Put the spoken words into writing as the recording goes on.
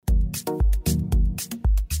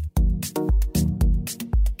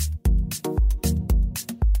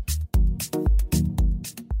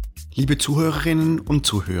Liebe Zuhörerinnen und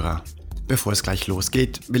Zuhörer, bevor es gleich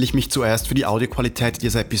losgeht, will ich mich zuerst für die Audioqualität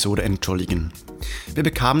dieser Episode entschuldigen. Wir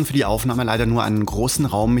bekamen für die Aufnahme leider nur einen großen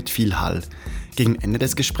Raum mit viel Hall. Gegen Ende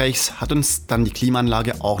des Gesprächs hat uns dann die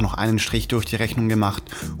Klimaanlage auch noch einen Strich durch die Rechnung gemacht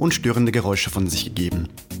und störende Geräusche von sich gegeben.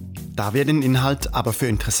 Da wir den Inhalt aber für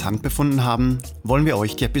interessant befunden haben, wollen wir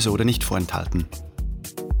euch die Episode nicht vorenthalten.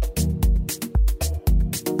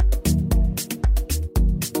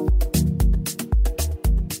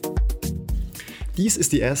 Dies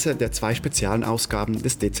ist die erste der 2 speziellen Ausgaben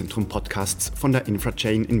des D-Zentrum-Podcasts von der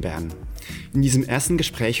Infrachain in Bern. In diesem ersten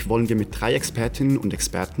Gespräch wollen wir mit 3 Expertinnen und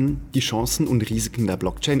Experten die Chancen und Risiken der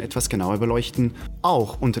Blockchain etwas genauer beleuchten,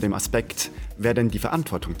 auch unter dem Aspekt, wer denn die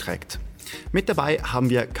Verantwortung trägt. Mit dabei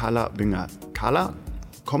haben wir Carla Bünger. Carla,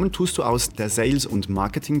 kommen tust du aus der Sales- und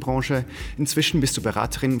Marketingbranche. Inzwischen bist du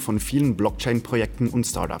Beraterin von vielen Blockchain-Projekten und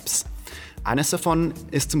Startups. Eines davon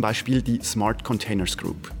ist zum Beispiel die Smart Containers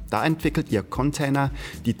Group. Da entwickelt ihr Container,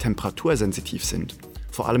 die temperatursensitiv sind,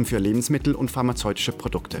 vor allem für Lebensmittel und pharmazeutische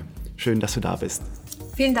Produkte. Schön, dass du da bist.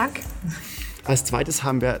 Vielen Dank. Als zweites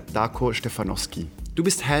haben wir Darko Stefanowski. Du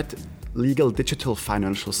bist Head Legal Digital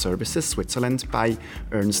Financial Services Switzerland bei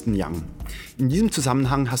Ernst & Young. In diesem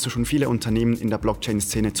Zusammenhang hast du schon viele Unternehmen in der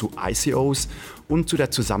Blockchain-Szene zu ICOs und zu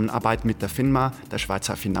der Zusammenarbeit mit der FINMA, der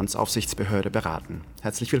Schweizer Finanzaufsichtsbehörde, beraten.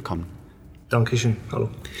 Herzlich willkommen. Dankeschön, hallo.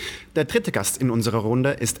 Der dritte Gast in unserer Runde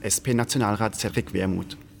ist SP-Nationalrat Cedric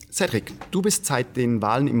Wermuth. Cedric, du bist seit den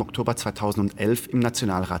Wahlen im Oktober 2011 im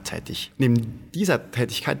Nationalrat tätig. Neben dieser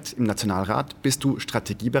Tätigkeit im Nationalrat bist du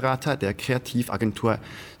Strategieberater der Kreativagentur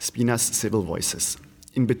Spinas Civil Voices.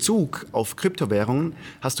 In Bezug auf Kryptowährungen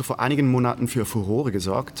hast du vor einigen Monaten für Furore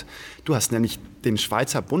gesorgt. Du hast nämlich den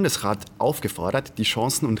Schweizer Bundesrat aufgefordert, die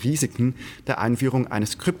Chancen und Risiken der Einführung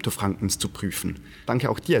eines Kryptofrankens zu prüfen. Danke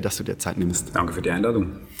auch dir, dass du dir Zeit nimmst. Danke für die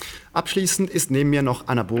Einladung. Abschließend ist neben mir noch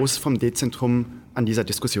Anna Boos vom D-Zentrum an dieser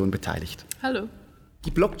Diskussion beteiligt. Hallo.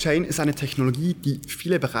 Die Blockchain ist eine Technologie, die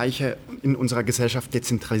viele Bereiche in unserer Gesellschaft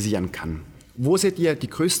dezentralisieren kann. Wo seht ihr die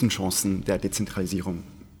größten Chancen der Dezentralisierung?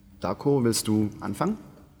 Darko, willst du anfangen?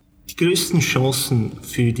 Die größten Chancen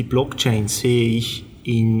für die Blockchain sehe ich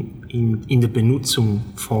in der Benutzung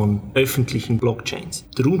von öffentlichen Blockchains.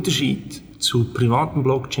 Der Unterschied zu privaten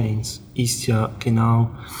Blockchains ist ja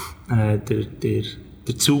genau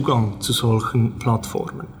der Zugang zu solchen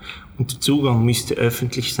Plattformen. Und der Zugang müsste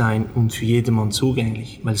öffentlich sein und für jedermann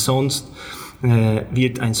zugänglich, weil sonst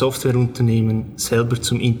wird ein Softwareunternehmen selber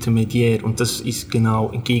zum Intermediär und das ist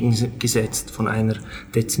genau entgegengesetzt von einer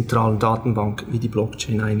dezentralen Datenbank, wie die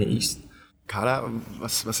Blockchain eine ist. Carla,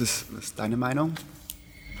 was ist deine Meinung?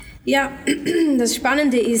 Ja, das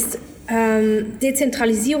Spannende ist,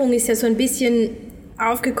 Dezentralisierung ist ja so ein bisschen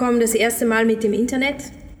aufgekommen das erste Mal mit dem Internet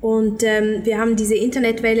und wir haben diese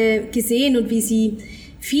Internetwelle gesehen und wie sie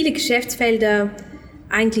viele Geschäftsfelder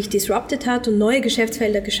eigentlich disrupted hat und neue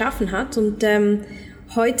Geschäftsfelder geschaffen hat. Und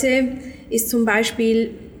heute ist zum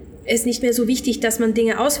Beispiel es nicht mehr so wichtig, dass man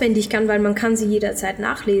Dinge auswendig kann, weil man kann sie jederzeit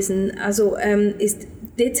nachlesen. Also ist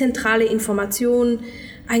dezentrale Information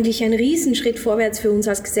eigentlich ein Riesenschritt vorwärts für uns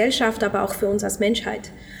als Gesellschaft, aber auch für uns als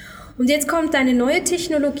Menschheit. Und jetzt kommt eine neue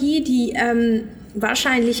Technologie, die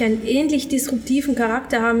wahrscheinlich einen ähnlich disruptiven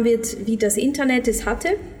Charakter haben wird, wie das Internet es hatte.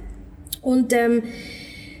 Und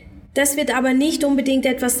das wird aber nicht unbedingt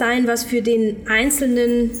etwas sein, was für den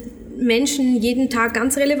einzelnen Menschen jeden Tag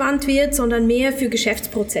ganz relevant wird, sondern mehr für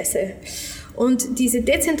Geschäftsprozesse. Und diese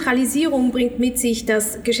Dezentralisierung bringt mit sich,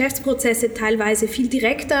 dass Geschäftsprozesse teilweise viel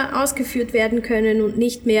direkter ausgeführt werden können und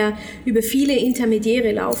nicht mehr über viele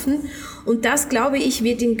Intermediäre laufen. Und das, glaube ich,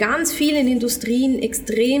 wird in ganz vielen Industrien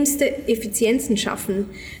extremste Effizienzen schaffen.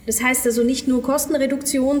 Das heißt also nicht nur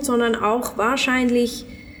Kostenreduktion, sondern auch wahrscheinlich,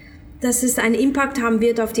 dass es einen Impact haben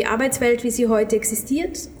wird auf die Arbeitswelt, wie sie heute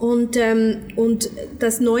existiert und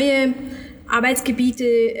dass neue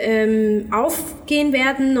Arbeitsgebiete aufgehen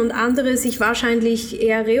werden und andere sich wahrscheinlich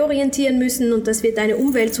eher reorientieren müssen und das wird eine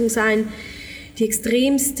Umwälzung sein, die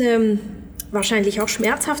extremst wahrscheinlich auch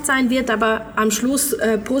schmerzhaft sein wird, aber am Schluss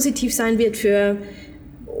positiv sein wird für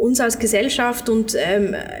uns als Gesellschaft und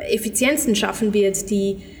Effizienzen schaffen wird,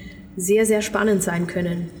 die sehr, sehr spannend sein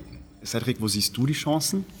können. Cedric, wo siehst du die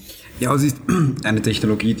Chancen? Ja, es ist eine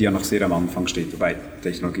Technologie, die ja noch sehr am Anfang steht, wobei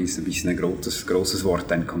Technologie ist ein bisschen ein großes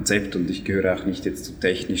Wort, ein Konzept und ich gehöre auch nicht jetzt zu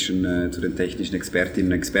den technischen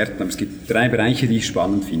Expertinnen und Experten, aber es gibt 3 Bereiche, die ich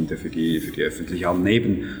spannend finde für die öffentliche Hand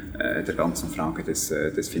neben der ganzen Frage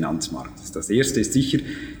des Finanzmarktes. Das erste ist sicher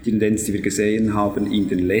die Tendenz, die wir gesehen haben in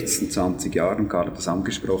den letzten 20 Jahren, Carla hat das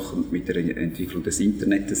angesprochen, mit der Entwicklung des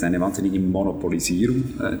Internets, eine wahnsinnige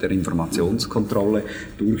Monopolisierung der Informationskontrolle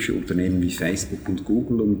durch Unternehmen wie Facebook und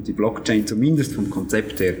Google und die Blockchain zumindest vom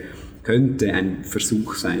Konzept her könnte ein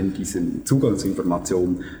Versuch sein, diesen Zugang zu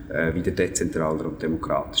Informationen wieder dezentraler und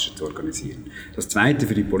demokratischer zu organisieren. Das Zweite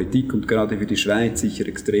für die Politik und gerade für die Schweiz sicher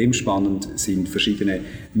extrem spannend sind verschiedene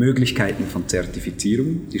Möglichkeiten von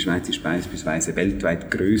Zertifizierung. Die Schweiz ist beispielsweise weltweit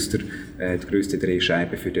die größte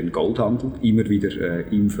Drehscheibe für den Goldhandel, immer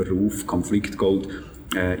wieder im Verruf, Konfliktgold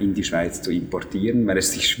in die Schweiz zu importieren, weil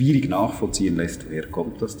es sich schwierig nachvollziehen lässt, woher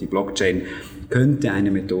kommt das. Die Blockchain könnte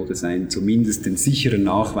eine Methode sein, zumindest den sicheren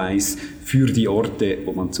Nachweis für die Orte,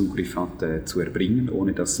 wo man Zugriff hat, zu erbringen,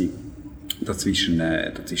 ohne dass sie dazwischen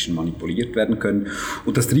manipuliert werden können.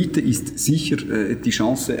 Und das Dritte ist sicher die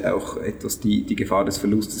Chance, auch etwas die Gefahr des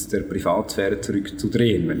Verlustes der Privatsphäre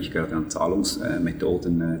zurückzudrehen. Wenn ich gerade an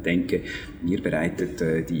Zahlungsmethoden denke, mir bereitet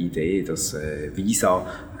die Idee, dass Visa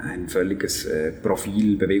ein völliges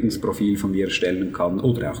Bewegungsprofil von mir erstellen kann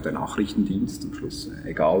oder auch der Nachrichtendienst am Schluss,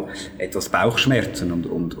 egal, etwas Bauchschmerzen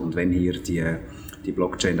und wenn hier die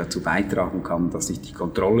Blockchain dazu beitragen kann, dass ich die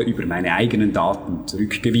Kontrolle über meine eigenen Daten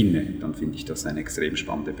zurückgewinne, dann finde ich das eine extrem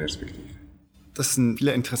spannende Perspektive. Das sind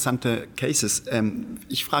viele interessante Cases.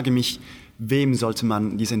 Ich frage mich, wem sollte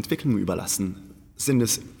man diese Entwicklung überlassen? Sind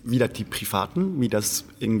es wieder die Privaten, wie das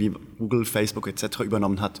irgendwie Google, Facebook etc.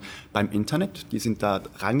 übernommen hat beim Internet? Die sind da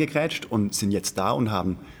reingegrätscht und sind jetzt da und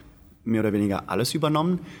haben mehr oder weniger alles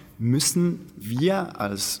übernommen. Müssen wir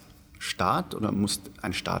als Staat oder muss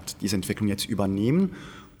ein Staat diese Entwicklung jetzt übernehmen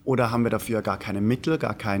oder haben wir dafür gar keine Mittel,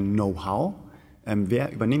 gar kein Know-how?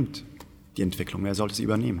 Wer übernimmt die Entwicklung? Wer sollte sie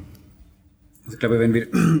übernehmen? Also ich glaube, wenn wir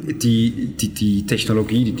die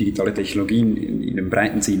Technologie, die digitale Technologie in einem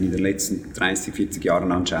breiten Sinn in den letzten 30, 40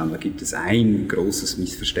 Jahren anschauen, da gibt es ein großes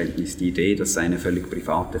Missverständnis, die Idee, dass es eine völlig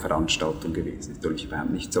private Veranstaltung gewesen ist. Natürlich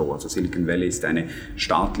überhaupt nicht so. Also Silicon Valley ist eine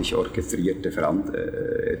staatlich orchestrierte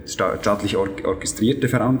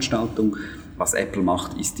Veranstaltung. Was Apple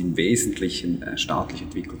macht, ist im Wesentlichen staatlich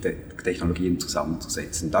entwickelte Technologien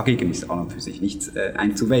zusammenzusetzen. Dagegen ist an und für sich nichts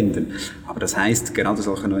einzuwenden. Aber das heißt, gerade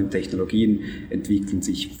solche neuen Technologien entwickeln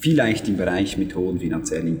sich vielleicht im Bereich mit hohen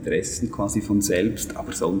finanziellen Interessen quasi von selbst,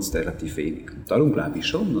 aber sonst relativ wenig. Und darum glaube ich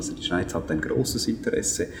schon, also die Schweiz hat ein großes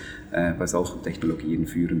Interesse, bei solchen Technologien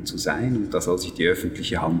führend zu sein, und da soll sich die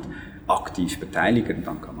öffentliche Hand aktiv beteiligen.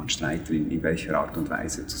 Dann kann man streiten, in welcher Art und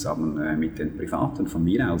Weise zusammen mit den Privaten von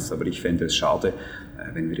mir aus. Aber ich fände es schade,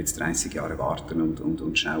 wenn wir jetzt 30 Jahre warten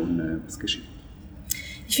und schauen, was geschieht.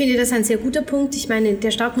 Ich finde das ein sehr guter Punkt. Ich meine,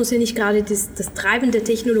 der Staat muss ja nicht gerade das Treiben der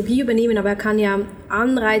Technologie übernehmen, aber er kann ja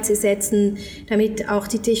Anreize setzen, damit auch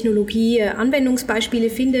die Technologie Anwendungsbeispiele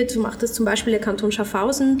findet. So macht das zum Beispiel der Kanton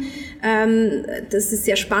Schaffhausen. Das ist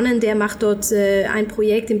sehr spannend. Der macht dort ein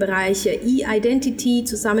Projekt im Bereich E-Identity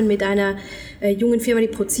zusammen mit einer jungen Firma, die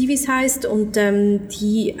Procivis heißt. Und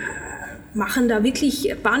die machen da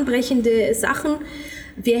wirklich bahnbrechende Sachen.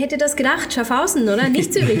 Wer hätte das gedacht? Schaffhausen, oder?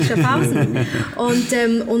 Nicht Zürich, Schaffhausen.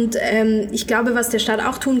 Und ich glaube, was der Staat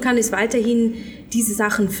auch tun kann, ist weiterhin diese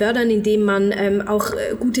Sachen fördern, indem man auch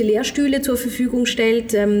gute Lehrstühle zur Verfügung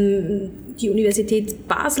stellt. Die Universität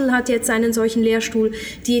Basel hat jetzt einen solchen Lehrstuhl.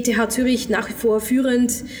 Die ETH Zürich nach wie vor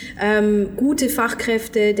führend, gute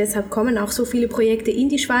Fachkräfte. Deshalb kommen auch so viele Projekte in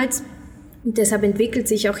die Schweiz. Und deshalb entwickelt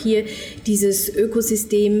sich auch hier dieses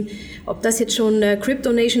Ökosystem, ob das jetzt schon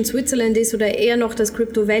Crypto Nation Switzerland ist oder eher noch das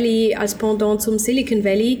Crypto Valley als Pendant zum Silicon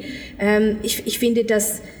Valley. Ich finde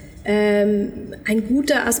das ein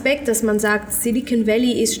guter Aspekt, dass man sagt, Silicon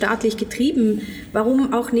Valley ist staatlich getrieben.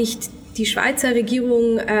 Warum auch nicht die Schweizer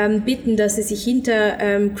Regierung bitten, dass sie sich hinter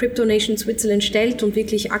Crypto Nation Switzerland stellt und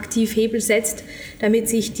wirklich aktiv Hebel setzt, damit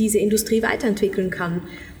sich diese Industrie weiterentwickeln kann.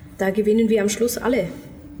 Da gewinnen wir am Schluss alle.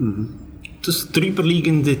 Mhm. Das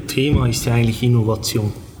drüberliegende Thema ist ja eigentlich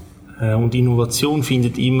Innovation. Und Innovation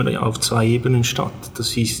findet immer auf zwei Ebenen statt.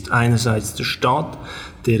 Das ist einerseits der Staat,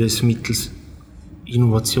 der es mittels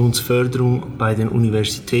Innovationsförderung bei den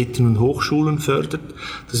Universitäten und Hochschulen fördert.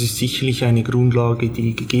 Das ist sicherlich eine Grundlage,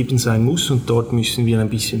 die gegeben sein muss, und dort müssen wir ein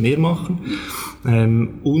bisschen mehr machen.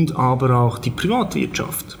 Und aber auch die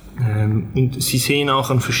Privatwirtschaft. Und Sie sehen auch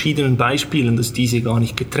an verschiedenen Beispielen, dass diese gar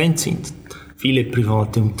nicht getrennt sind. Viele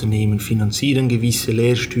private Unternehmen finanzieren gewisse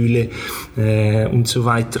Lehrstühle und so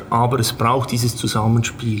weiter, aber es braucht dieses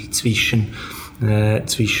Zusammenspiel zwischen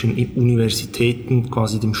Universitäten,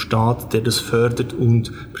 quasi dem Staat, der das fördert,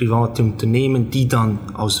 und private Unternehmen, die dann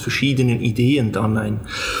aus verschiedenen Ideen dann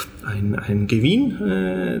einen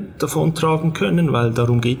Gewinn davontragen können, weil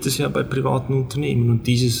darum geht es ja bei privaten Unternehmen, und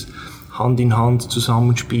dieses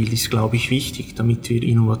Hand-in-Hand-Zusammenspiel ist, glaube ich, wichtig, damit wir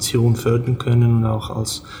Innovation fördern können und auch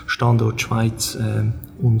als Standort Schweiz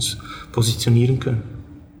uns positionieren können.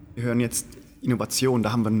 Wir hören jetzt Innovation,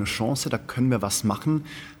 da haben wir eine Chance, da können wir was machen.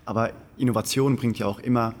 Aber Innovation bringt ja auch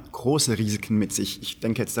immer große Risiken mit sich. Ich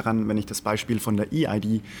denke jetzt daran, wenn ich das Beispiel von der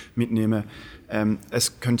EID mitnehme,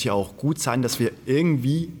 es könnte ja auch gut sein, dass wir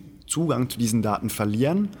irgendwie Zugang zu diesen Daten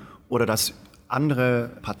verlieren oder dass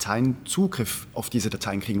andere Parteien Zugriff auf diese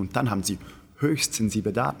Dateien kriegen und dann haben sie höchst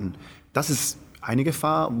sensible Daten. Das ist eine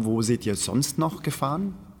Gefahr. Wo seht ihr sonst noch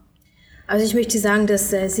Gefahren? Also ich möchte sagen,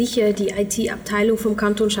 dass sicher die IT-Abteilung vom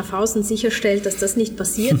Kanton Schaffhausen sicherstellt, dass das nicht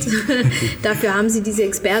passiert. Dafür haben sie diese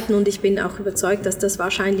Experten und ich bin auch überzeugt, dass das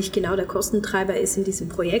wahrscheinlich genau der Kostentreiber ist in diesem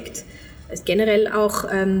Projekt. Generell auch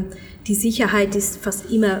die Sicherheit ist fast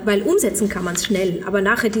immer, weil umsetzen kann man es schnell, aber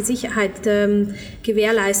nachher die Sicherheit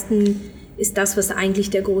gewährleisten ist das, was eigentlich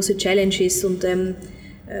der große Challenge ist und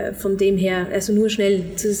von dem her, also nur schnell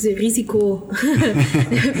das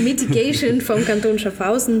Risiko-Mitigation vom Kanton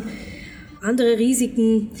Schaffhausen. Andere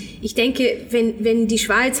Risiken, ich denke, wenn die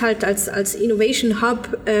Schweiz halt als Innovation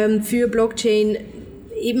Hub für Blockchain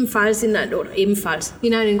ebenfalls in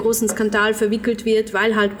einen großen Skandal verwickelt wird,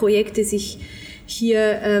 weil halt Projekte sich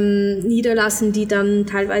hier niederlassen, die dann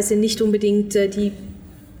teilweise nicht unbedingt die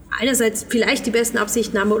einerseits vielleicht die besten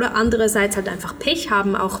Absichten haben oder andererseits halt einfach Pech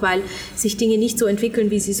haben, auch weil sich Dinge nicht so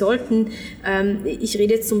entwickeln, wie sie sollten. Ich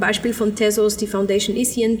rede jetzt zum Beispiel von Tezos, die Foundation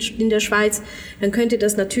ist hier in der Schweiz. Dann könnte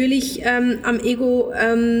das natürlich am Ego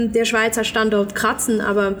der Schweizer Standort kratzen,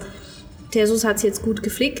 aber Tezos hat es jetzt gut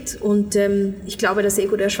geflickt und ich glaube, das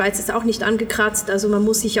Ego der Schweiz ist auch nicht angekratzt. Also man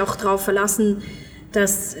muss sich auch darauf verlassen,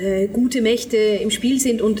 dass gute Mächte im Spiel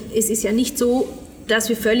sind und es ist ja nicht so, dass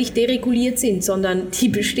wir völlig dereguliert sind, sondern die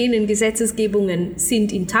bestehenden Gesetzgebungen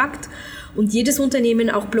sind intakt und jedes Unternehmen,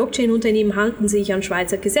 auch Blockchain-Unternehmen, halten sich an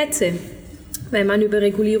Schweizer Gesetze. Wenn man über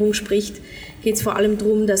Regulierung spricht, geht es vor allem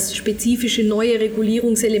darum, dass spezifische neue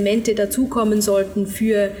Regulierungselemente dazukommen sollten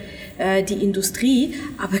für die Industrie,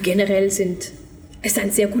 aber generell ist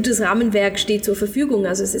ein sehr gutes Rahmenwerk steht zur Verfügung.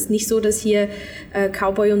 Also es ist nicht so, dass hier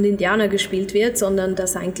Cowboy und Indianer gespielt wird, sondern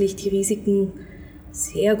dass eigentlich die Risiken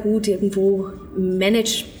sehr gut irgendwo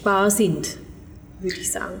managebar sind, würde ich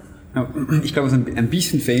sagen. Ja, ich glaube, was ein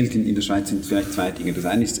bisschen fehlt in der Schweiz sind vielleicht zwei Dinge. Das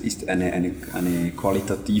eine ist eine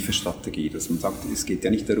qualitative Strategie, dass man sagt, es geht ja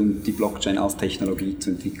nicht darum, die Blockchain als Technologie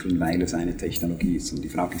zu entwickeln, weil es eine Technologie ist. Und die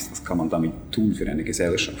Frage ist, was kann man damit tun für eine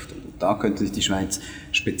Gesellschaft? Und da könnte sich die Schweiz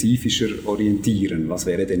spezifischer orientieren. Was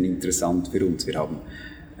wäre denn interessant für uns? Wir haben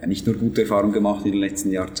nicht nur gute Erfahrungen gemacht in den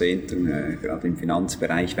letzten Jahrzehnten, gerade im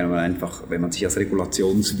Finanzbereich, wenn man sich als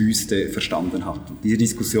Regulationswüste verstanden hat. Und diese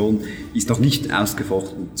Diskussion ist noch nicht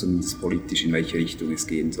ausgefochten, zumindest politisch, in welche Richtung es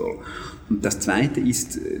gehen soll. Und das Zweite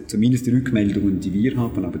ist, zumindest die Rückmeldungen, die wir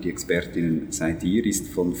haben, aber die Expertinnen seid ihr, ist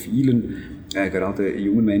von vielen, gerade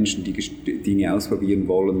jungen Menschen, die Dinge ausprobieren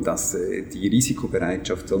wollen, dass die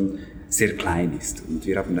Risikobereitschaft schon sehr klein ist. Und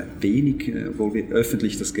wir haben wenig, obwohl wir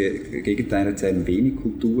öffentlich das Gegenteil erzählen, wenig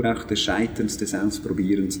Kultur auch des Scheiterns, des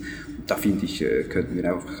Ausprobierens. Und da finde ich, könnten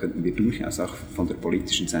wir durchaus auch von der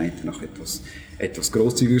politischen Seite noch etwas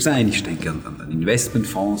großzügiger sein. Ich denke an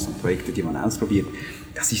Investmentfonds, an Projekte, die man ausprobiert.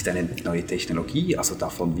 Das ist eine neue Technologie, also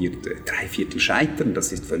davon wird 3/4 scheitern,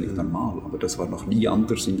 das ist völlig normal. Aber das war noch nie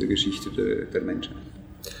anders in der Geschichte der Menschheit.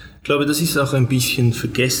 Ich glaube, das ist auch ein bisschen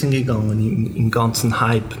vergessen gegangen im ganzen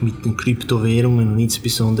Hype mit den Kryptowährungen und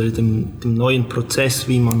insbesondere dem neuen Prozess,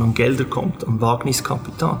 wie man an Gelder kommt, an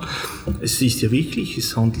Wagniskapital. Es ist ja wirklich,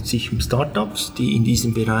 es handelt sich um Startups, die in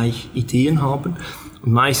diesem Bereich Ideen haben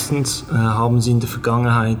und meistens haben sie in der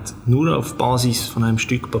Vergangenheit nur auf Basis von einem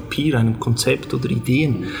Stück Papier, einem Konzept oder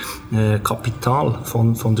Ideen Kapital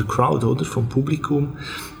von der Crowd oder vom Publikum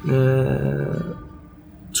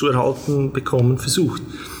zu erhalten bekommen versucht.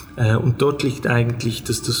 Und dort liegt eigentlich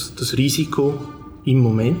das Risiko im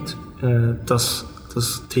Moment, dass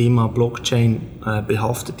das Thema Blockchain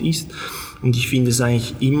behaftet ist. Und ich finde es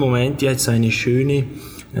eigentlich im Moment jetzt eine schöne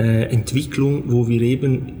Entwicklung, wo wir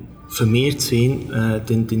eben vermehrt sehen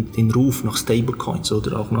den Ruf nach Stablecoins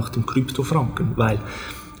oder auch nach dem Kryptofranken, weil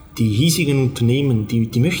die hiesigen Unternehmen,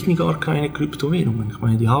 die möchten gar keine Kryptowährungen. Ich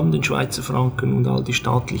meine, die haben den Schweizer Franken und all die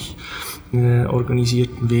staatlich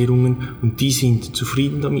organisierten Währungen und die sind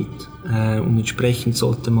zufrieden damit. Und entsprechend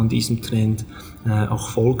sollte man diesem Trend auch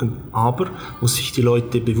folgen. Aber was sich die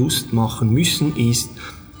Leute bewusst machen müssen, ist,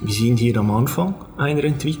 wir sind hier am Anfang einer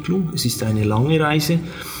Entwicklung. Es ist eine lange Reise.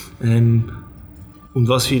 Und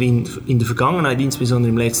was wir in der Vergangenheit, insbesondere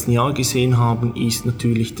im letzten Jahr gesehen haben, ist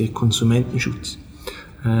natürlich der Konsumentenschutz.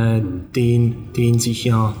 Den sich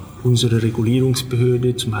ja unsere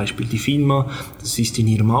Regulierungsbehörde, zum Beispiel die FINMA, das ist in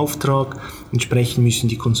ihrem Auftrag, entsprechend müssen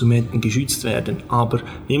die Konsumenten geschützt werden. Aber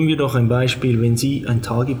nehmen wir doch ein Beispiel, wenn Sie ein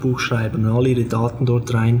Tagebuch schreiben und all Ihre Daten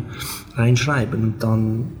dort reinschreiben und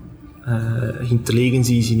dann hinterlegen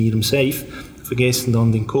Sie es in Ihrem Safe, vergessen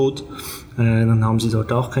dann den Code, dann haben Sie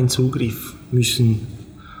dort auch keinen Zugriff, müssen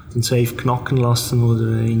den Safe knacken lassen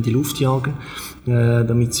oder in die Luft jagen,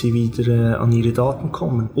 damit Sie wieder an Ihre Daten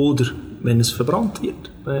kommen. Oder wenn es verbrannt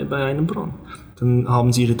wird bei einem Brand, dann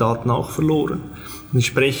haben Sie Ihre Daten auch verloren.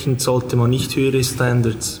 Entsprechend sollte man nicht höhere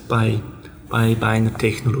Standards bei einer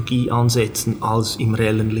Technologie ansetzen, als im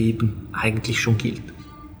reellen Leben eigentlich schon gilt.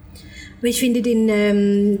 Aber ich finde den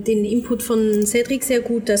Input von Cedric sehr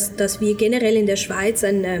gut, dass wir generell in der Schweiz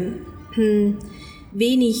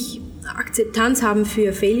wenig Akzeptanz haben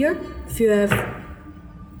für Failure, für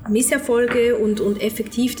Misserfolge und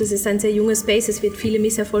effektiv. Das ist ein sehr junger Space, es wird viele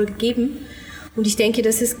Misserfolge geben. Und ich denke,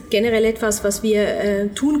 das ist generell etwas, was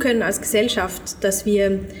wir tun können als Gesellschaft, dass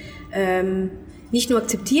wir nicht nur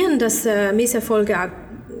akzeptieren, dass Misserfolge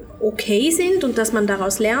okay sind und dass man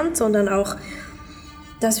daraus lernt, sondern auch,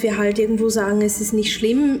 dass wir halt irgendwo sagen, es ist nicht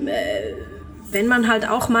schlimm, wenn man halt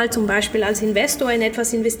auch mal zum Beispiel als Investor in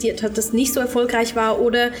etwas investiert hat, das nicht so erfolgreich war,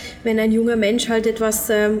 oder wenn ein junger Mensch halt etwas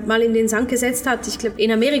mal in den Sand gesetzt hat. Ich glaube,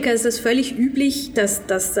 in Amerika ist das völlig üblich, dass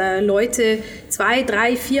Leute 2,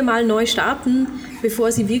 3, 4 Mal neu starten,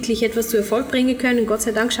 bevor sie wirklich etwas zu Erfolg bringen können. Gott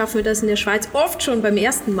sei Dank schaffen wir das in der Schweiz oft schon beim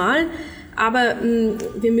ersten Mal. Aber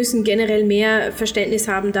wir müssen generell mehr Verständnis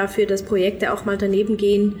haben dafür, dass Projekte auch mal daneben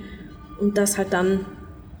gehen und dass halt dann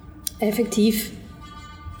effektiv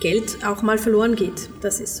Geld auch mal verloren geht.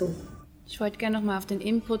 Das ist so. Ich wollte gerne nochmal auf den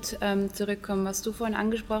Input zurückkommen, was du vorhin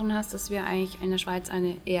angesprochen hast, dass wir eigentlich in der Schweiz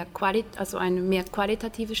eine mehr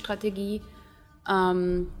qualitative Strategie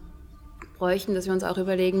bräuchten, dass wir uns auch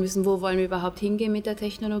überlegen müssen, wo wollen wir überhaupt hingehen mit der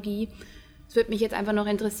Technologie. Es würde mich jetzt einfach noch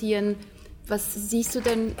interessieren, was siehst du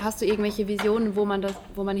denn, hast du irgendwelche Visionen, wo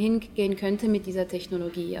man hingehen könnte mit dieser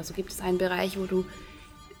Technologie? Also gibt es einen Bereich, wo du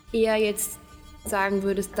eher jetzt sagen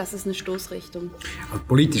würdest, das ist eine Stoßrichtung? Also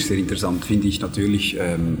politisch sehr interessant finde ich natürlich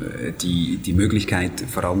die Möglichkeit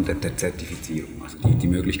vor allem der Zertifizierung. Also die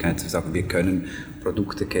Möglichkeit zu sagen, wir können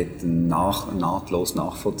Produkteketten nahtlos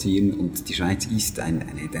nachvollziehen, und die Schweiz ist ein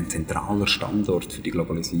zentraler Standort für die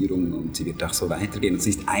Globalisierung, und sie wird auch so weitergehen. Das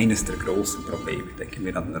ist eines der großen Probleme. Denken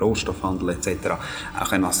wir an den Rohstoffhandel etc.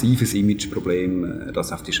 Auch ein massives Imageproblem,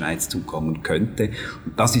 das auf die Schweiz zukommen könnte.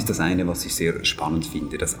 Und das ist das eine, was ich sehr spannend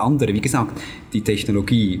finde. Das andere, wie gesagt, die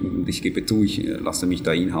Technologie, und ich gebe zu, ich lasse mich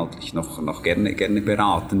da inhaltlich noch gerne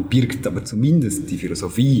beraten, birgt aber zumindest die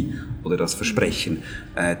Philosophie oder das Versprechen,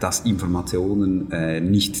 dass Informationen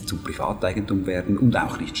nicht zu Privateigentum werden und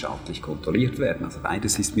auch nicht staatlich kontrolliert werden. Also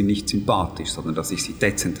beides ist mir nicht sympathisch, sondern dass ich sie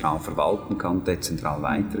dezentral verwalten kann, dezentral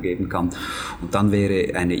weitergeben kann. Und dann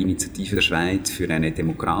wäre eine Initiative der Schweiz für eine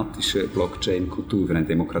demokratische Blockchain-Kultur, für eine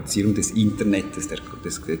Demokratisierung des Internets,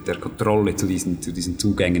 der Kontrolle zu diesen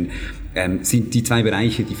Zugängen, sind die zwei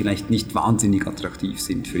Bereiche, die vielleicht nicht wahnsinnig attraktiv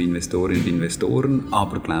sind für Investorinnen und Investoren,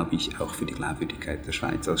 aber, glaube ich, auch für die Glaubwürdigkeit der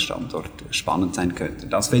Schweiz als Standort spannend sein könnte.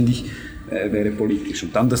 Das, fände ich, wäre politisch.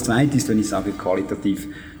 Und dann das Zweite ist, wenn ich sage qualitativ,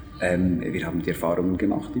 wir haben die Erfahrungen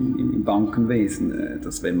gemacht im Bankenwesen,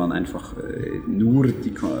 dass wenn man einfach nur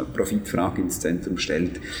die Profitfrage ins Zentrum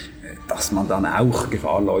stellt, dass man dann auch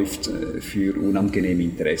Gefahr läuft, für unangenehme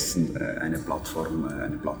Interessen eine Plattform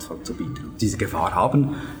zu bieten. Und diese Gefahr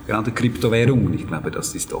haben gerade Kryptowährungen. Ich glaube,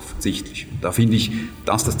 das ist offensichtlich. Und da finde ich,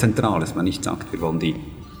 dass das Zentrale ist, man nicht sagt, wir wollen die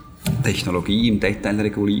Technologie im Detail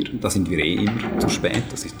regulieren, da sind wir immer zu spät,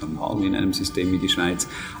 das ist normal in einem System wie die Schweiz,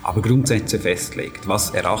 aber Grundsätze festlegt.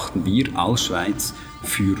 Was erachten wir als Schweiz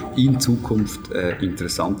für in Zukunft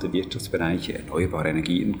interessante Wirtschaftsbereiche? Erneuerbare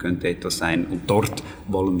Energien könnte etwas sein, und dort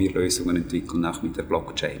wollen wir Lösungen entwickeln, auch mit der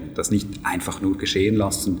Blockchain. Das nicht einfach nur geschehen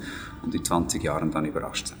lassen und in 20 Jahren dann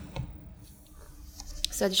überrascht sein.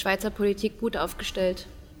 Ist ja die Schweizer Politik gut aufgestellt?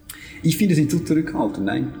 Ich finde sie zu zurückhaltend,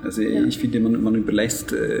 nein. Also ich finde, man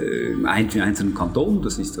überlässt einzelnen Kantonen,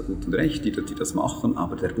 das ist ja gut und recht, die das machen,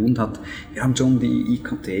 aber der Bund wir haben schon die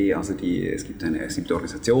IKT, also es gibt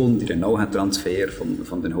Organisationen, die den Know-how-Transfer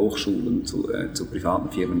von den Hochschulen zu privaten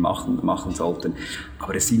Firmen machen sollten,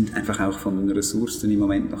 aber es sind einfach auch von den Ressourcen im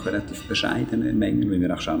Moment noch relativ bescheidene Mengen, wenn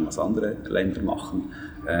wir auch schauen, was andere Länder machen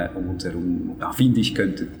um uns herum. Da finde ich,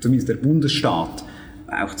 könnte zumindest der Bundesstaat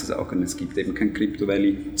auch zu sagen, es gibt eben keinen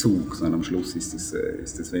Crypto-Valley-Zug, sondern am Schluss ist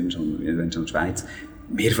es wenn schon Schweiz,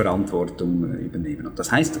 mehr Verantwortung übernehmen. Und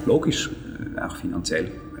das heißt, logisch, auch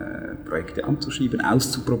finanziell Projekte anzuschieben,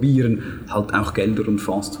 auszuprobieren, halt auch Gelder und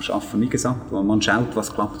Fonds zu schaffen. Wie gesagt, man schaut,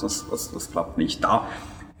 was klappt, was klappt nicht. Da,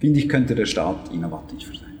 finde ich, könnte der Staat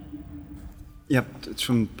innovativer sein. Ihr habt jetzt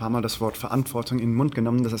schon ein paar Mal das Wort Verantwortung in den Mund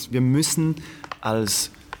genommen. Das heißt, wir müssen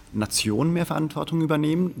als Nation mehr Verantwortung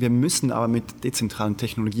übernehmen. Wir müssen aber mit dezentralen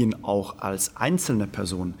Technologien auch als einzelne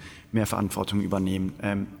Person mehr Verantwortung übernehmen.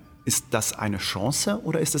 Ist das eine Chance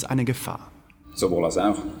oder ist es eine Gefahr? Sowohl als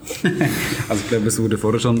auch. Also ich glaube, es wurde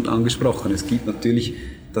vorher schon angesprochen. Es gibt natürlich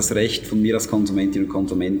das Recht von mir als Konsumentin und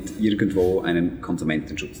Konsument, irgendwo einen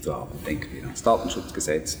Konsumentenschutz zu haben. Denken wir an das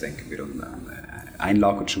Datenschutzgesetz, denken wir an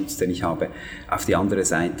Einlagenschutz, den ich habe. Auf die andere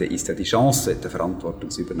Seite ist ja die Chance der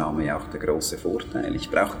Verantwortungsübernahme ja auch der große Vorteil. Ich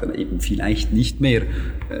brauche dann eben vielleicht nicht mehr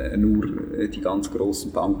nur die ganz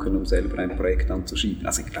großen Banken, um selber ein Projekt anzuschieben.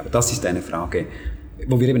 Also ich glaube, das ist eine Frage,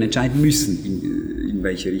 wo wir eben entscheiden müssen, in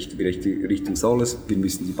welche Richtung soll es. Wir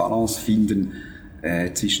müssen die Balance finden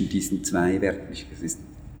zwischen diesen zwei Werten. Es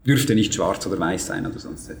dürfte nicht schwarz oder weiß sein, oder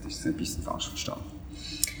sonst hätte ich es ein bisschen falsch verstanden.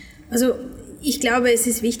 Also ich glaube, es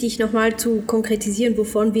ist wichtig, nochmal zu konkretisieren,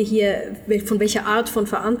 von welcher Art von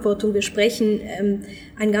Verantwortung wir sprechen.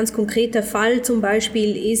 Ein ganz konkreter Fall zum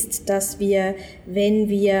Beispiel ist, dass wir, wenn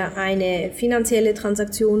wir eine finanzielle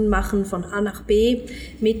Transaktion machen von A nach B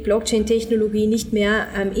mit Blockchain-Technologie, nicht mehr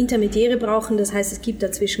Intermediäre brauchen. Das heißt, es gibt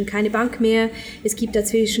dazwischen keine Bank mehr, es gibt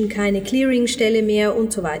dazwischen keine Clearingstelle mehr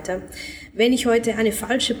und so weiter. Wenn ich heute eine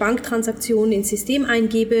falsche Banktransaktion ins System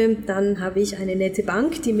eingebe, dann habe ich eine nette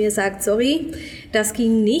Bank, die mir sagt, sorry, das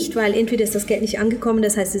ging nicht, weil entweder ist das Geld nicht angekommen,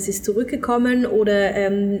 das heißt, es ist zurückgekommen oder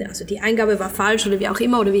also die Eingabe war falsch oder wie auch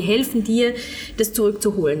immer, oder wir helfen dir, das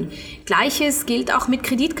zurückzuholen. Gleiches gilt auch mit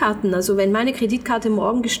Kreditkarten. Also wenn meine Kreditkarte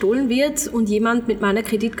morgen gestohlen wird und jemand mit meiner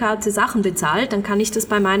Kreditkarte Sachen bezahlt, dann kann ich das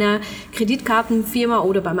bei meiner Kreditkartenfirma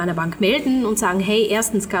oder bei meiner Bank melden und sagen, hey,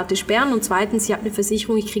 erstens Karte sperren und zweitens, ich habe eine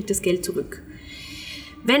Versicherung, ich kriege das Geld zurück.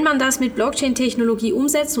 Wenn man das mit Blockchain-Technologie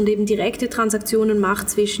umsetzt und eben direkte Transaktionen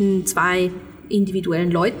macht zwischen zwei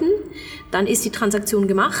individuellen Leuten, dann ist die Transaktion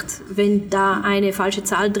gemacht. Wenn da eine falsche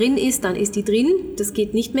Zahl drin ist, dann ist die drin, das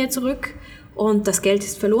geht nicht mehr zurück und das Geld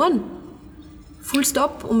ist verloren. Full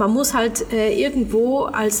stop. Und man muss halt irgendwo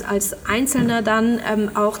als Einzelner dann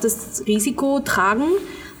auch das Risiko tragen,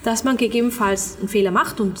 dass man gegebenenfalls einen Fehler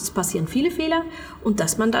macht, und es passieren viele Fehler, und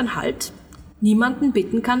dass man dann halt niemanden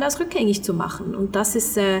bitten kann, das rückgängig zu machen. Und das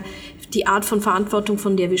ist die Art von Verantwortung,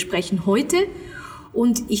 von der wir sprechen heute.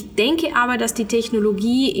 Und ich denke aber, dass die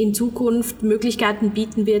Technologie in Zukunft Möglichkeiten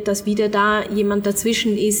bieten wird, dass wieder da jemand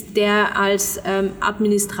dazwischen ist, der als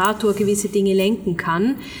Administrator gewisse Dinge lenken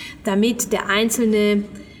kann, damit der Einzelne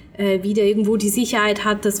wieder irgendwo die Sicherheit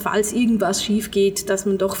hat, dass falls irgendwas schief geht, dass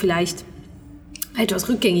man doch vielleicht etwas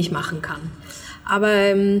rückgängig machen kann.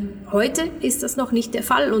 Aber heute ist das noch nicht der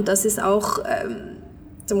Fall, und das ist auch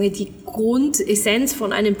die Grundessenz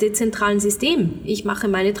von einem dezentralen System. Ich mache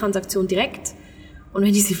meine Transaktion direkt, und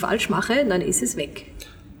wenn ich sie falsch mache, dann ist es weg.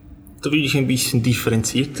 Da will ich ein bisschen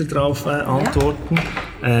differenzierter drauf antworten,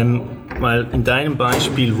 weil in deinem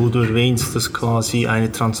Beispiel, wo du erwähnst, dass quasi eine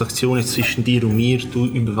Transaktion ist zwischen dir und mir, du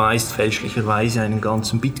überweist fälschlicherweise einen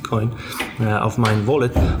ganzen Bitcoin auf mein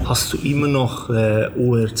Wallet, hast du immer noch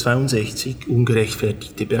OR62,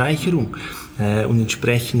 ungerechtfertigte Bereicherung. Und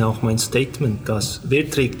entsprechend auch mein Statement, dass wer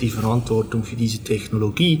trägt die Verantwortung für diese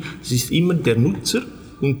Technologie? Das ist immer der Nutzer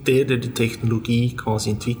und der die Technologie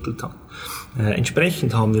quasi entwickelt hat.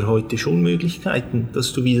 Entsprechend haben wir heute schon Möglichkeiten,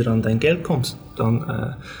 dass du wieder an dein Geld kommst.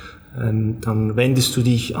 Dann wendest du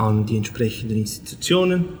dich an die entsprechenden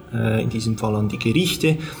Institutionen, in diesem Fall an die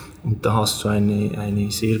Gerichte, und da hast du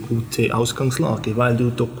eine sehr gute Ausgangslage, weil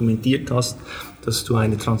du dokumentiert hast, dass du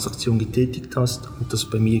eine Transaktion getätigt hast und das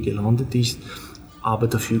bei mir gelandet ist, aber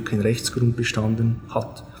dafür kein Rechtsgrund bestanden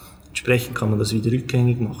hat. Entsprechend kann man das wieder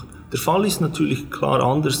rückgängig machen. Der Fall ist natürlich klar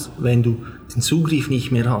anders, wenn du den Zugriff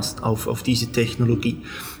nicht mehr hast auf diese Technologie.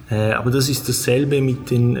 Aber das ist dasselbe mit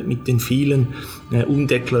den vielen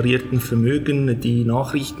undeklarierten Vermögen, die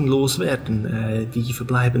nachrichtenlos werden. Die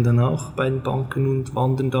verbleiben dann auch bei den Banken und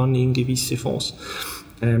wandern dann in gewisse Fonds.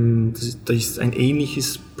 Das ist ein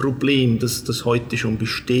ähnliches Problem, das heute schon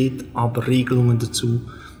besteht, aber Regelungen dazu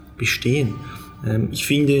bestehen. Ich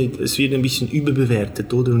finde, es wird ein bisschen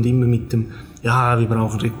überbewertet, oder? Und immer mit dem, ja, wir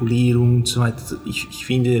brauchen Regulierung und so weiter. Ich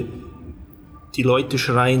finde, die Leute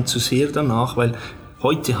schreien zu sehr danach, weil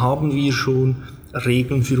heute haben wir schon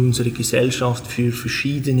Regeln für unsere Gesellschaft, für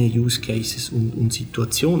verschiedene Use Cases und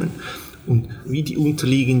Situationen. Und wie die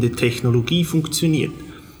unterliegende Technologie funktioniert.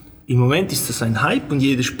 Im Moment ist das ein Hype und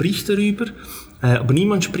jeder spricht darüber, aber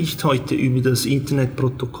niemand spricht heute über das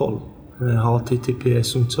Internetprotokoll,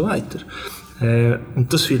 HTTPS und so weiter.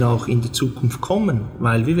 Und das wird auch in der Zukunft kommen,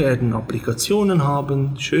 weil wir werden Applikationen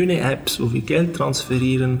haben, schöne Apps, wo wir Geld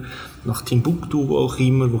transferieren, nach Timbuktu, wo auch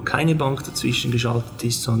immer, wo keine Bank dazwischen geschaltet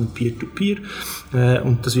ist, sondern Peer-to-Peer.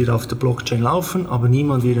 Und das wird auf der Blockchain laufen, aber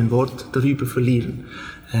niemand wird ein Wort darüber verlieren.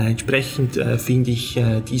 Entsprechend finde ich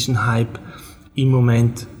diesen Hype im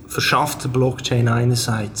Moment verschafft der Blockchain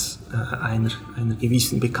einerseits einer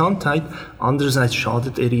gewissen Bekanntheit, andererseits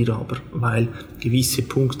schadet er ihr aber, weil gewisse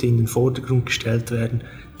Punkte in den Vordergrund gestellt werden,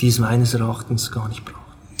 die es meines Erachtens gar nicht braucht.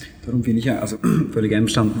 Darum bin ich ja völlig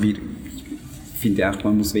einverstanden. Ich finde auch,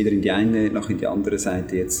 man muss weder in die eine noch in die andere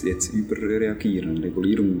Seite jetzt überreagieren.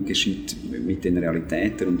 Regulierung geschieht mit den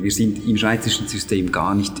Realitäten und wir sind im schweizerischen System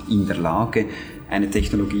gar nicht in der Lage, eine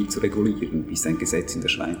Technologie zu regulieren. Bis ein Gesetz in der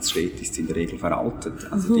Schweiz steht, ist es in der Regel veraltet.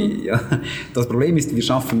 Also das Problem ist, wir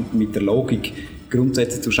schaffen mit der Logik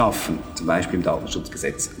Grundsätze zu schaffen, zum Beispiel im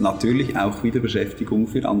Datenschutzgesetz. Natürlich auch wieder Beschäftigung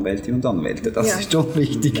für Anwältinnen und Anwälte, das ist schon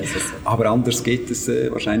wichtig, aber anders geht es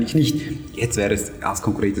wahrscheinlich nicht. Jetzt wäre es als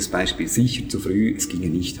konkretes Beispiel sicher zu früh, es ginge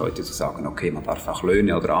nicht heute zu sagen, okay, man darf auch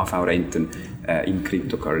Löhne oder AV-Renten in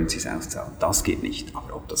Cryptocurrencies auszahlen. Das geht nicht,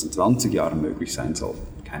 aber ob das in 20 Jahren möglich sein soll,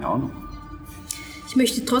 keine Ahnung. Ich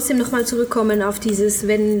möchte trotzdem nochmal zurückkommen auf dieses,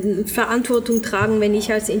 wenn Verantwortung tragen, wenn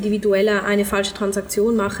ich als Individueller eine falsche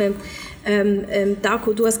Transaktion mache.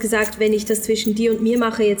 Darko, du hast gesagt, wenn ich das zwischen dir und mir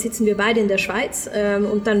mache, jetzt sitzen wir beide in der Schweiz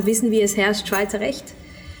und dann wissen wir, es herrscht Schweizer Recht.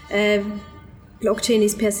 Blockchain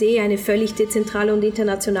ist per se eine völlig dezentrale und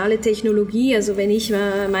internationale Technologie. Also wenn ich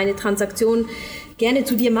meine Transaktion gerne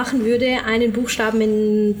zu dir machen würde, einen Buchstaben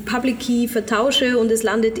in Public Key vertausche und es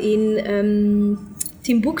landet in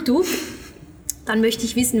Timbuktu, dann möchte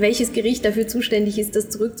ich wissen, welches Gericht dafür zuständig ist, das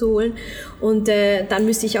zurückzuholen. Und dann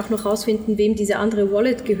müsste ich auch noch rausfinden, wem diese andere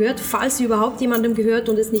Wallet gehört, falls sie überhaupt jemandem gehört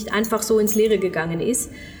und es nicht einfach so ins Leere gegangen ist.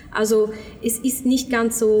 Also es ist nicht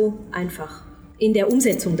ganz so einfach in der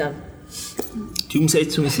Umsetzung dann. Die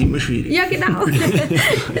Umsetzung ist immer schwierig. Ja, genau.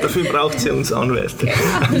 Dafür braucht es ja uns Anwälte.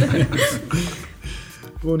 Genau.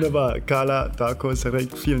 Wunderbar. Carla, Darko,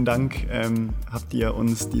 Serek, vielen Dank. Habt ihr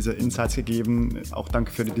uns diese Insights gegeben. Auch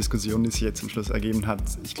danke für die Diskussion, die sich jetzt zum Schluss ergeben hat.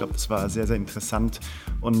 Ich glaube, das war sehr, sehr interessant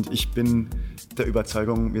und ich bin der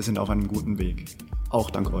Überzeugung, wir sind auf einem guten Weg.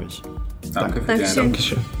 Auch dank euch. Danke.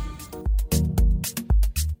 Dankeschön.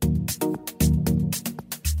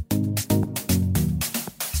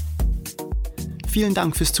 Vielen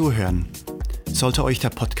Dank fürs Zuhören. Sollte euch der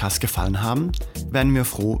Podcast gefallen haben, wären wir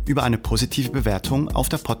froh über eine positive Bewertung auf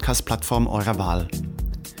der Podcast-Plattform eurer Wahl.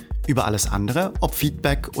 Über alles andere, ob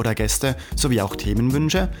Feedback oder Gäste sowie auch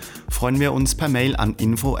Themenwünsche, freuen wir uns per Mail an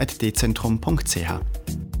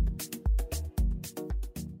info@dzentrum.ch.